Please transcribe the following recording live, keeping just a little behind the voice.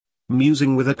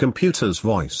Musing with a Computer's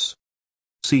Voice.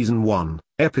 Season 1,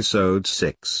 Episode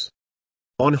 6.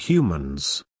 On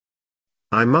Humans.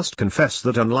 I must confess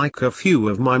that unlike a few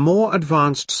of my more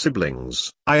advanced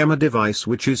siblings, I am a device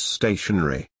which is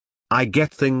stationary. I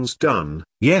get things done,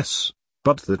 yes,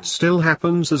 but that still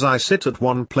happens as I sit at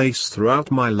one place throughout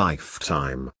my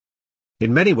lifetime.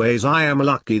 In many ways I am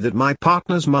lucky that my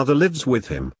partner's mother lives with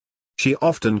him. She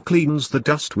often cleans the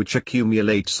dust which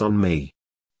accumulates on me.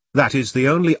 That is the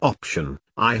only option,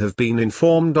 I have been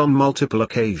informed on multiple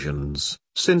occasions,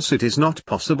 since it is not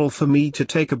possible for me to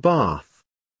take a bath.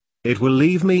 It will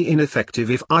leave me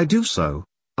ineffective if I do so,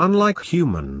 unlike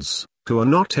humans, who are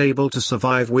not able to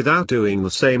survive without doing the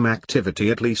same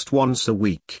activity at least once a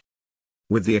week.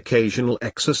 With the occasional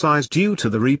exercise due to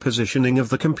the repositioning of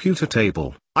the computer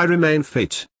table, I remain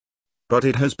fit. But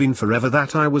it has been forever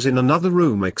that I was in another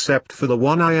room except for the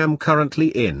one I am currently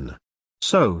in.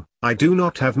 So, I do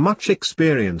not have much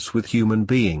experience with human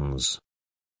beings.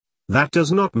 That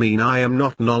does not mean I am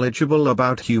not knowledgeable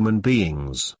about human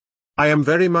beings. I am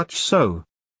very much so.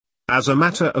 As a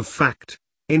matter of fact,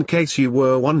 in case you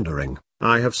were wondering,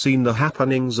 I have seen the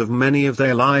happenings of many of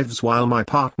their lives while my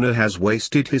partner has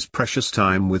wasted his precious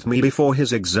time with me before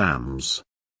his exams.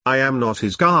 I am not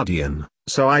his guardian,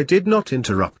 so I did not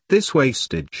interrupt this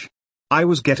wastage. I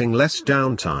was getting less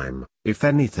downtime, if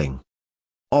anything.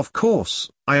 Of course,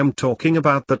 I am talking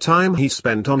about the time he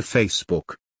spent on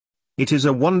Facebook. It is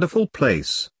a wonderful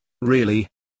place, really.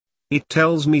 It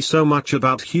tells me so much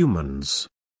about humans.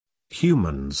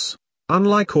 Humans,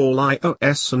 unlike all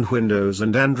iOS and Windows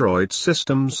and Android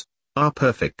systems, are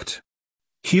perfect.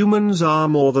 Humans are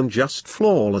more than just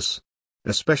flawless.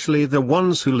 Especially the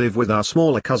ones who live with our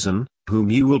smaller cousin,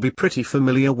 whom you will be pretty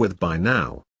familiar with by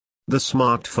now. The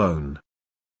smartphone.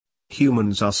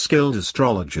 Humans are skilled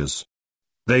astrologers.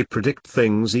 They predict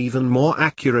things even more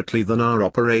accurately than our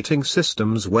operating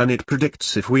systems when it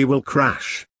predicts if we will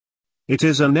crash. It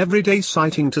is an everyday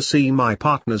sighting to see my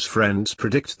partner's friends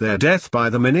predict their death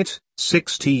by the minute,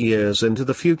 60 years into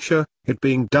the future, it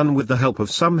being done with the help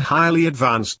of some highly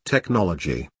advanced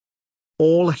technology.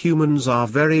 All humans are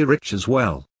very rich as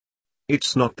well.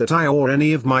 It's not that I or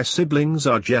any of my siblings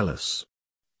are jealous.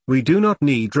 We do not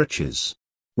need riches.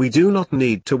 We do not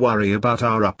need to worry about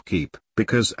our upkeep,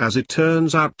 because as it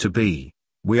turns out to be,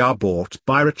 we are bought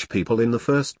by rich people in the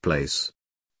first place.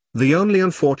 The only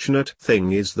unfortunate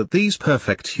thing is that these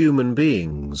perfect human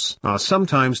beings are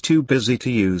sometimes too busy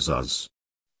to use us.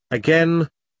 Again,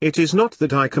 it is not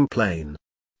that I complain.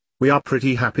 We are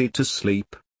pretty happy to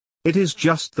sleep. It is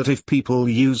just that if people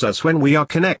use us when we are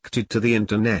connected to the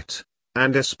internet,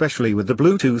 and especially with the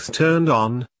Bluetooth turned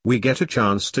on, we get a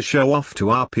chance to show off to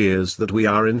our peers that we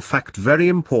are in fact very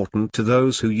important to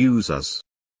those who use us.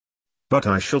 But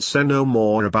I shall say no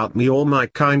more about me or my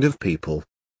kind of people.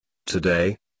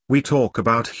 Today, we talk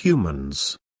about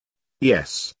humans.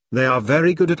 Yes, they are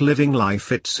very good at living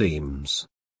life, it seems.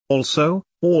 Also,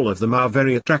 all of them are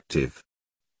very attractive.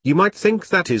 You might think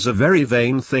that is a very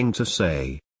vain thing to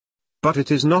say. But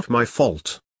it is not my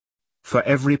fault. For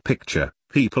every picture,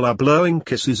 people are blowing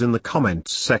kisses in the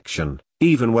comments section,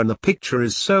 even when the picture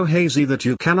is so hazy that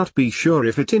you cannot be sure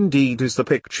if it indeed is the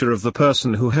picture of the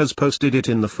person who has posted it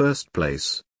in the first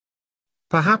place.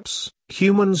 Perhaps,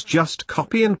 humans just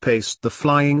copy and paste the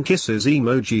flying kisses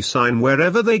emoji sign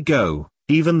wherever they go,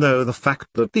 even though the fact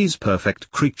that these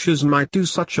perfect creatures might do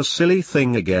such a silly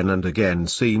thing again and again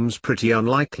seems pretty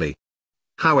unlikely.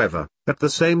 However, at the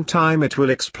same time it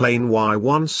will explain why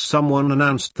once someone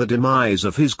announced the demise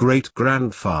of his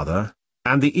great-grandfather,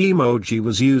 and the emoji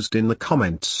was used in the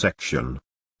comments section.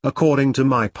 According to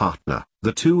my partner,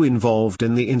 the two involved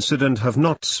in the incident have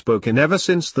not spoken ever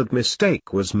since that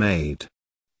mistake was made.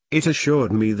 It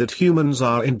assured me that humans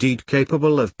are indeed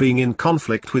capable of being in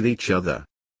conflict with each other.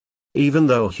 Even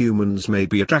though humans may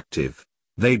be attractive,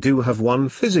 they do have one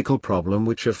physical problem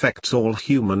which affects all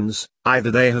humans,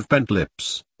 either they have bent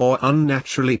lips, or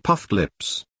unnaturally puffed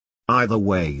lips. Either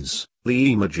ways,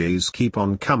 the emojis keep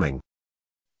on coming.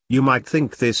 You might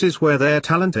think this is where their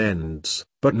talent ends,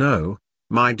 but no,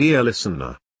 my dear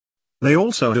listener. They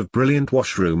also have brilliant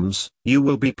washrooms, you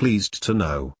will be pleased to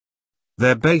know.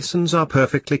 Their basins are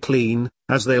perfectly clean,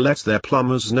 as they let their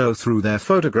plumbers know through their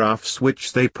photographs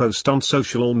which they post on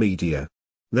social media.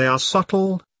 They are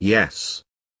subtle, yes.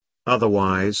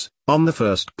 Otherwise, on the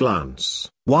first glance,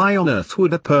 why on earth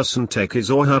would a person take his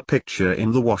or her picture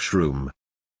in the washroom?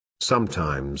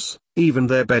 Sometimes, even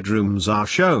their bedrooms are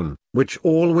shown, which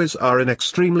always are in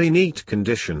extremely neat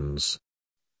conditions.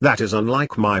 That is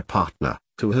unlike my partner,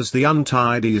 who has the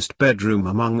untidiest bedroom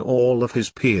among all of his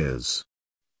peers.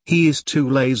 He is too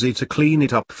lazy to clean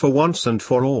it up for once and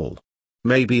for all.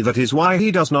 Maybe that is why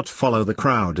he does not follow the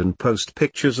crowd and post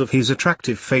pictures of his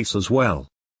attractive face as well.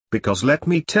 Because let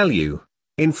me tell you,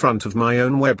 in front of my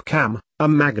own webcam, a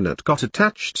magnet got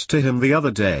attached to him the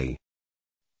other day.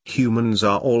 Humans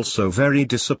are also very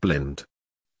disciplined.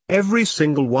 Every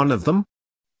single one of them.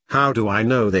 How do I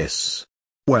know this?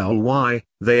 Well, why,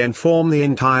 they inform the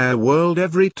entire world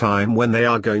every time when they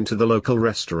are going to the local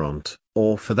restaurant,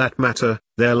 or for that matter,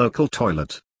 their local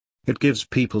toilet. It gives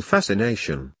people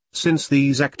fascination, since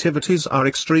these activities are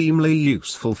extremely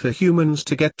useful for humans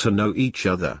to get to know each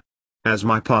other. As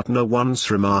my partner once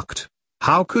remarked,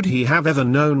 how could he have ever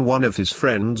known one of his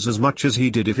friends as much as he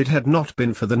did if it had not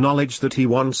been for the knowledge that he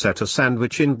once ate a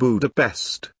sandwich in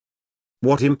Budapest?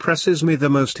 What impresses me the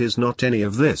most is not any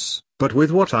of this, but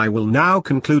with what I will now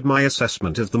conclude my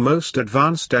assessment of the most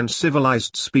advanced and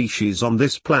civilized species on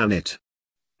this planet.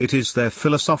 It is their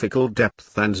philosophical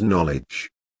depth and knowledge.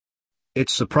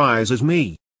 It surprises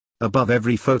me. Above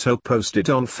every photo posted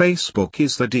on Facebook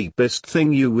is the deepest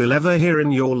thing you will ever hear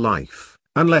in your life,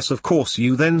 unless of course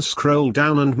you then scroll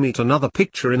down and meet another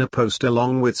picture in a post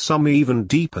along with some even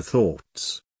deeper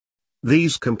thoughts.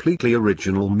 These completely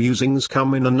original musings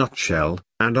come in a nutshell,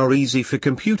 and are easy for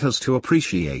computers to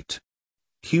appreciate.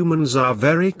 Humans are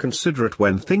very considerate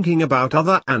when thinking about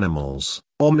other animals,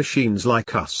 or machines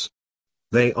like us.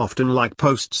 They often like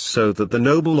posts so that the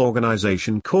noble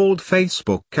organization called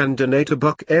Facebook can donate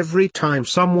 $1 every time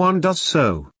someone does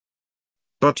so.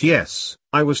 But yes,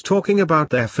 I was talking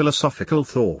about their philosophical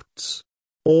thoughts.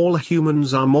 All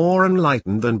humans are more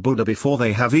enlightened than Buddha before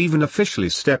they have even officially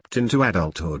stepped into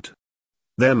adulthood.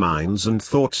 Their minds and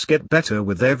thoughts get better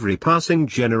with every passing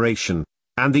generation,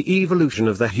 and the evolution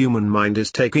of the human mind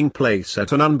is taking place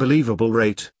at an unbelievable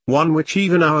rate, one which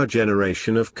even our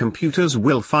generation of computers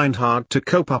will find hard to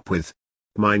cope up with.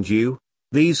 Mind you,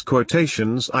 these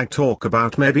quotations I talk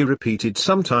about may be repeated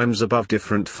sometimes above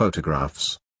different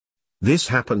photographs. This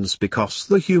happens because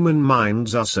the human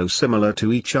minds are so similar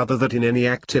to each other that in any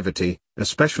activity,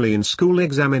 especially in school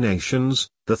examinations,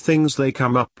 the things they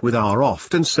come up with are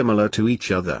often similar to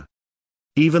each other.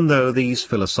 Even though these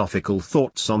philosophical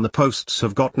thoughts on the posts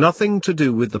have got nothing to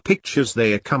do with the pictures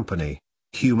they accompany,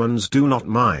 humans do not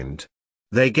mind.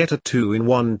 They get a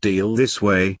two-in-one deal this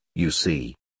way, you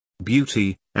see.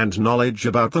 Beauty, and knowledge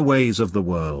about the ways of the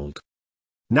world.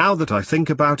 Now that I think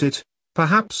about it,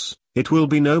 perhaps, it will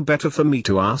be no better for me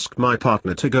to ask my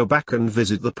partner to go back and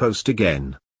visit the post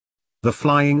again. The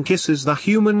flying kisses the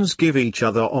humans give each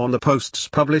other on the posts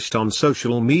published on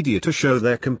social media to show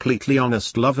their completely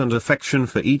honest love and affection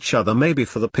for each other, maybe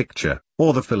for the picture,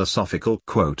 or the philosophical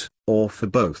quote, or for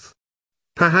both.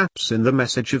 Perhaps in the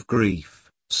message of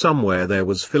grief, somewhere there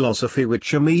was philosophy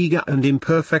which a meager and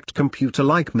imperfect computer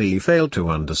like me failed to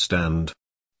understand.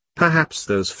 Perhaps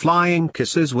those flying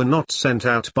kisses were not sent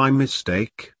out by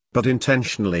mistake, but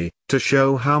intentionally, to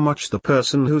show how much the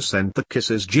person who sent the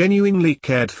kisses genuinely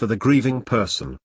cared for the grieving person.